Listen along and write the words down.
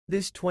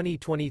This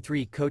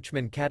 2023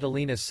 Coachmen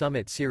Catalina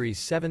Summit Series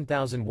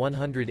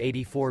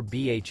 7184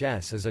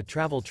 BHS is a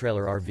travel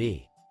trailer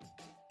RV.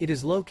 It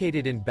is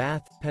located in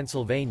Bath,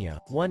 Pennsylvania,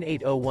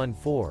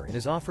 18014 and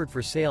is offered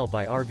for sale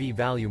by RV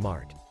Value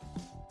Mart.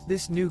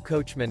 This new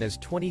Coachmen is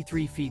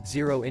 23 feet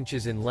 0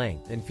 inches in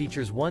length and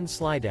features one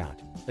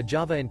slideout, a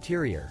Java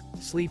interior,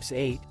 sleeps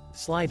 8,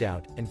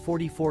 slideout, and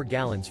 44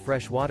 gallons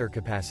fresh water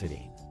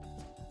capacity.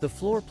 The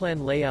floor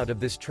plan layout of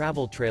this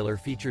travel trailer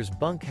features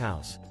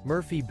bunkhouse,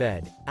 Murphy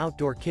bed,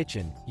 outdoor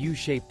kitchen,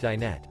 U-shaped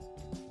dinette.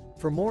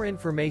 For more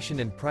information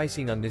and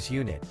pricing on this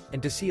unit,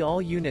 and to see all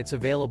units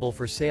available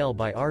for sale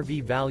by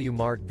RV Value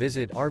Mart,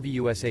 visit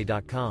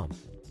RVUSA.com.